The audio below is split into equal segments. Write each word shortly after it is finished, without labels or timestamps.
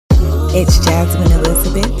It's Jasmine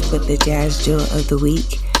Elizabeth with the Jazz Jewel of the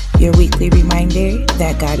Week, your weekly reminder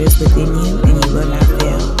that God is within you and you will not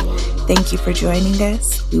fail. Thank you for joining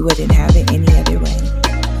us. We wouldn't have it any other way.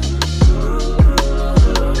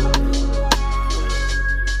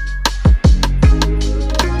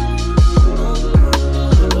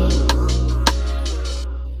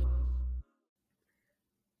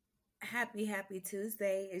 Happy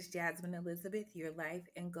Tuesday. It's Jasmine Elizabeth, your life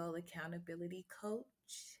and goal accountability coach.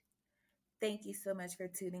 Thank you so much for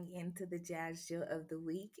tuning in to the Jazz Jewel of the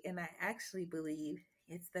Week. And I actually believe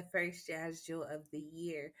it's the first Jazz Jewel of the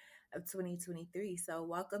year of 2023. So,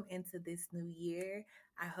 welcome into this new year.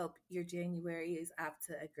 I hope your January is off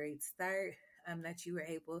to a great start, that you were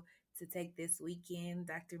able to take this weekend,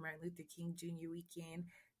 Dr. Martin Luther King Jr. weekend,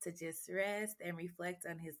 to just rest and reflect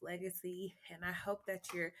on his legacy. And I hope that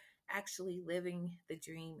you're actually living the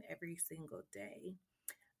dream every single day.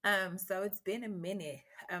 So it's been a minute,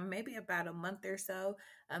 maybe about a month or so,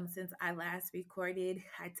 since I last recorded.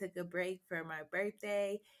 I took a break for my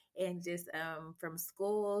birthday and just from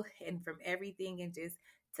school and from everything, and just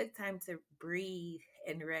took time to breathe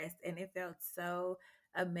and rest. And it felt so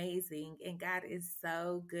amazing. And God is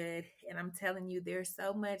so good. And I'm telling you, there's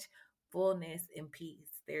so much fullness and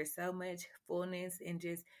peace. There's so much fullness in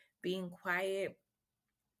just being quiet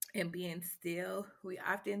and being still. We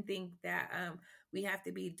often think that we have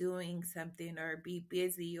to be doing something or be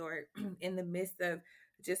busy or in the midst of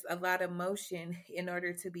just a lot of motion in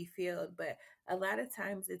order to be filled. But a lot of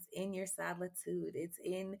times it's in your solitude, it's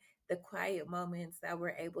in the quiet moments that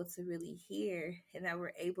we're able to really hear and that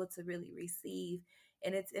we're able to really receive.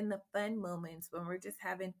 And it's in the fun moments when we're just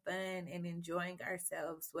having fun and enjoying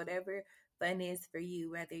ourselves, whatever fun is for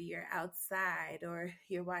you, whether you're outside or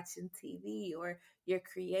you're watching TV or you're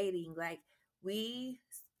creating. Like, we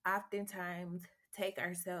oftentimes take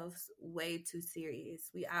ourselves way too serious.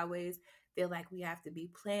 We always feel like we have to be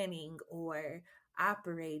planning or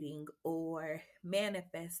operating or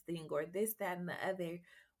manifesting or this, that, and the other.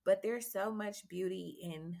 But there's so much beauty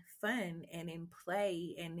in fun and in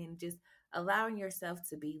play and in just allowing yourself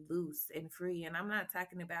to be loose and free. And I'm not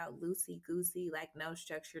talking about loosey goosey, like no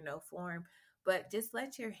structure, no form, but just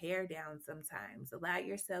let your hair down sometimes. Allow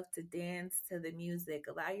yourself to dance to the music.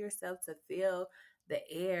 Allow yourself to feel the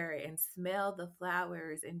air and smell the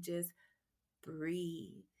flowers and just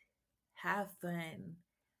breathe. Have fun.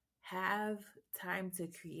 Have time to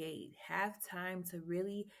create. Have time to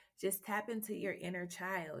really just tap into your inner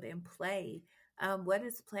child and play. What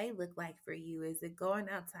does play look like for you? Is it going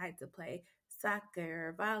outside to play soccer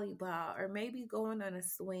or volleyball, or maybe going on a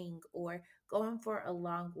swing, or going for a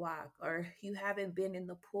long walk, or you haven't been in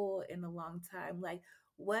the pool in a long time? Like,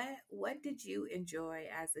 what did you enjoy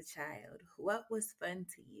as a child? What was fun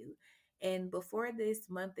to you? And before this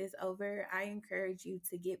month is over, I encourage you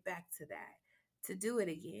to get back to that, to do it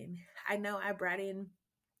again. I know I brought in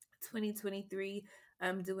 2023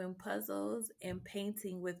 doing puzzles and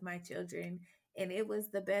painting with my children, and it was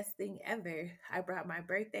the best thing ever. I brought my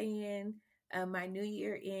birthday in, my new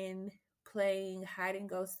year in, playing hide and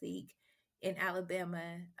go seek in Alabama,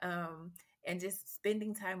 and just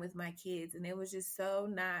spending time with my kids. And it was just so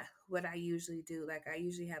not what I usually do. Like, I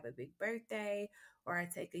usually have a big birthday or I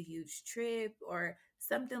take a huge trip or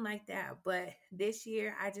something like that. But this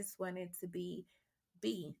year I just wanted to be.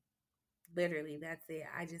 Literally, that's it.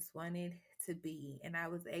 I just wanted to be. And I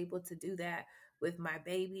was able to do that with my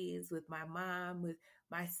babies, with my mom, with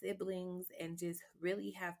my siblings, and just really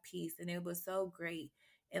have peace. And it was so great.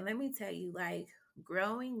 And let me tell you, like,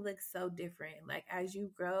 growing looks so different. Like, as you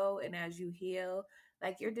grow and as you heal,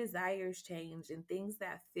 like, your desires change and things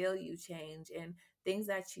that fill you change, and things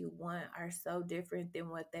that you want are so different than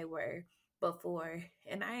what they were before.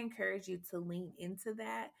 And I encourage you to lean into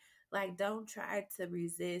that. Like, don't try to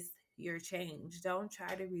resist your change. Don't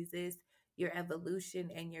try to resist your evolution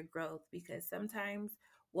and your growth, because sometimes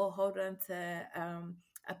we'll hold on to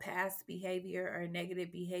a past behavior or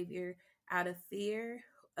negative behavior out of fear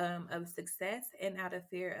of success and out of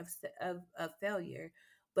fear of failure.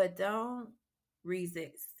 But don't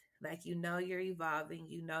resist. Like, you're evolving,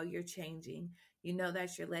 you're changing,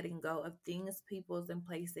 that you're letting go of things, peoples, and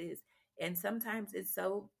places. And sometimes it's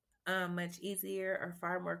so much easier or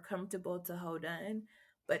far more comfortable to hold on.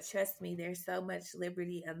 But trust me, there's so much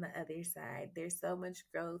liberty on the other side. There's so much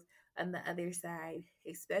growth on the other side,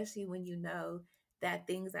 especially when you know that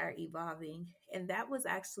things are evolving. And that was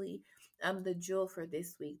actually the jewel for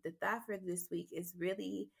this week. The thought for this week is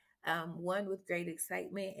really one with great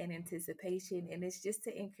excitement and anticipation. And it's just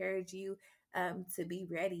to encourage you to be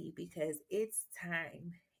ready, because it's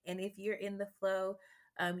time. And if you're in the flow,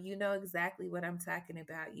 you know exactly what I'm talking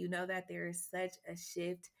about. You know that there is such a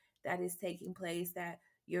shift that is taking place, that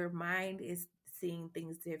your mind is seeing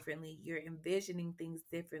things differently, you're envisioning things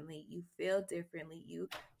differently, you feel differently,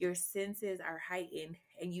 your senses are heightened,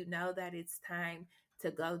 and you know that it's time to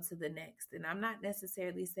go to the next. And I'm not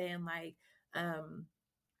necessarily saying like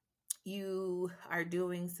you are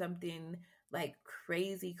doing something like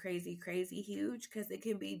crazy, crazy, crazy huge, because it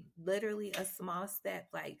can be literally a small step,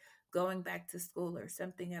 like going back to school or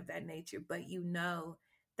something of that nature. But you know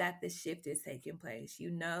that the shift is taking place. You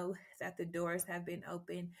know that the doors have been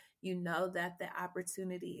opened. You know that the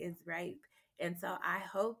opportunity is ripe. And so I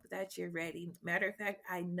hope that you're ready. Matter of fact,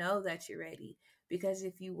 I know that you're ready, because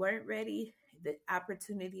if you weren't ready, the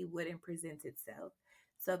opportunity wouldn't present itself.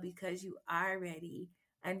 So because you are ready,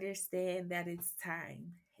 understand that it's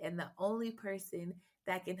time. And the only person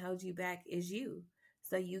that can hold you back is you.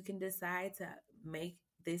 So you can decide to make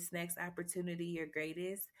this next opportunity your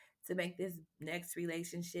greatest, to make this next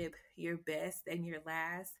relationship your best and your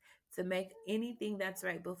last, to make anything that's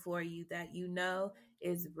right before you that you know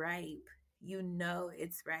is ripe. You know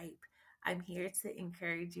it's ripe. I'm here to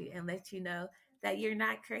encourage you and let you know that you're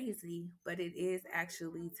not crazy, but it is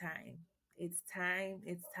actually time. It's time,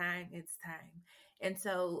 it's time, it's time. And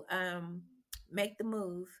so make the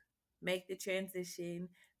move, make the transition,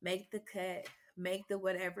 make the cut, make the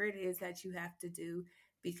whatever it is that you have to do,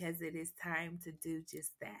 because it is time to do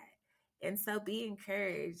just that. And so be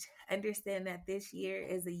encouraged. Understand that this year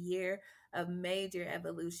is a year of major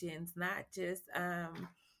evolutions, not just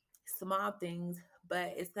small things,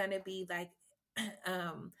 but it's going to be like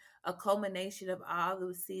a culmination of all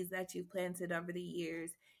the seeds that you planted over the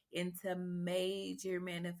years into major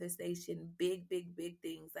manifestation, big, big, big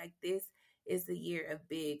things. Like this is the year of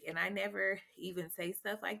big. And I never even say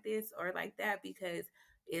stuff like this or like that, because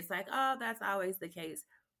it's like, oh, that's always the case.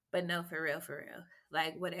 But no, for real, for real.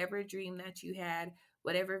 Like whatever dream that you had,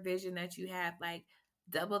 whatever vision that you had, like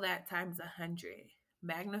double that times 100,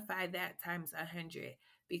 magnify that times 100,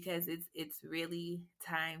 because it's really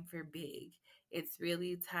time for big. It's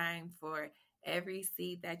really time for every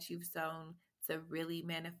seed that you've sown to really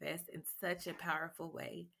manifest in such a powerful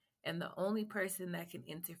way. And the only person that can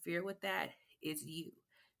interfere with that is you.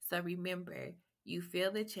 So remember, you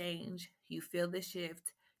feel the change, you feel the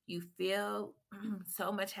shift, you feel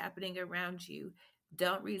so much happening around you.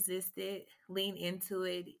 Don't resist it. Lean into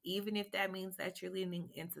it, even if that means that you're leaning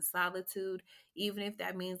into solitude, even if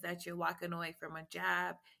that means that you're walking away from a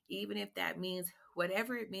job, even if that means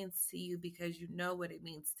whatever it means to you, because you know what it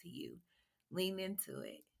means to you. Lean into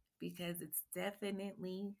it, because it's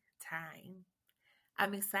definitely time.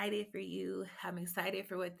 I'm excited for you. I'm excited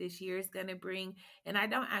for what this year is going to bring. And I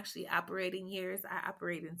don't actually operate in years, I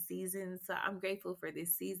operate in seasons. So I'm grateful for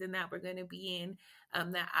this season that we're going to be in,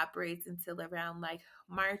 that operates until around like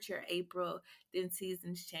March or April. Then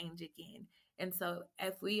seasons change again. And so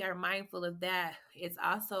if we are mindful of that, it's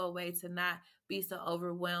also a way to not be so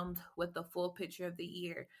overwhelmed with the full picture of the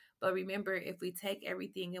year. But remember, if we take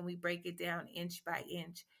everything and we break it down inch by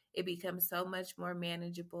inch, it becomes so much more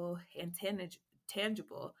manageable and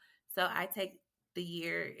tangible. So I take the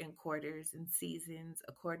year in quarters and seasons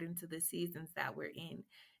according to the seasons that we're in.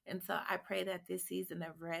 And so I pray that this season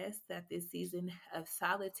of rest, that this season of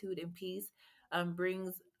solitude and peace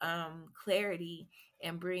brings clarity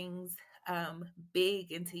and brings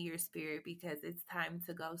big into your spirit, because it's time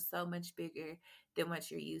to go so much bigger than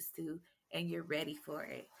what you're used to, and you're ready for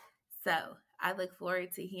it. So I look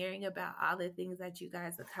forward to hearing about all the things that you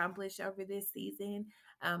guys accomplish over this season.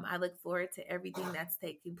 I look forward to everything that's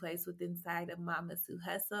taking place with inside of Mamas Who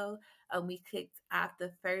Hustle. We kicked off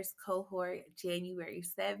the first cohort January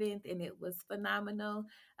 7th, and it was phenomenal.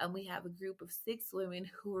 We have a group of 6 women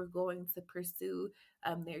who are going to pursue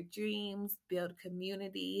their dreams, build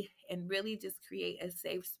community, and really just create a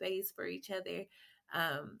safe space for each other.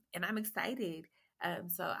 And I'm excited.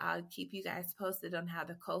 So I'll keep you guys posted on how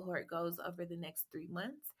the cohort goes over the next 3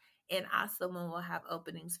 months. And also when we'll have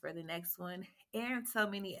openings for the next one, and so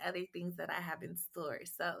many other things that I have in store.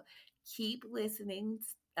 So keep listening,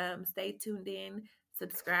 stay tuned in,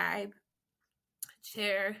 subscribe,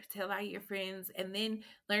 share, tell all your friends, and then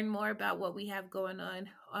learn more about what we have going on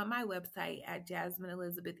my website at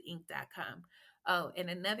jasmineelizabethinc.com. Oh, and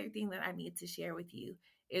another thing that I need to share with you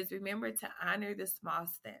is remember to honor the small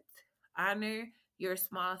steps. Honor your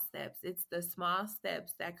small steps. It's the small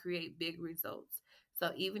steps that create big results.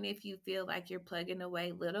 So even if you feel like you're plugging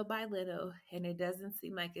away little by little and it doesn't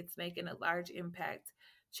seem like it's making a large impact,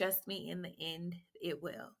 trust me, in the end, it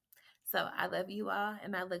will. So I love you all,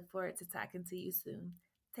 and I look forward to talking to you soon.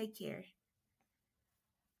 Take care.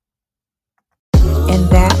 And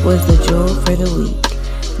that was the jewel for the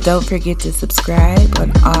week. Don't forget to subscribe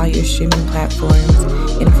on all your streaming platforms.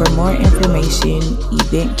 And for more information,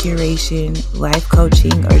 event curation, life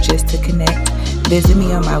coaching, or just to connect, visit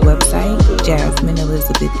me on my website,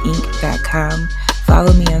 JasmineElizabethInc.com.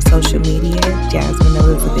 Follow me on social media, Jasmine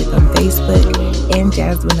Elizabeth on Facebook and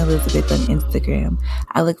Jasmine Elizabeth on Instagram.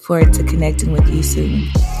 I look forward to connecting with you soon.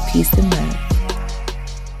 Peace and love.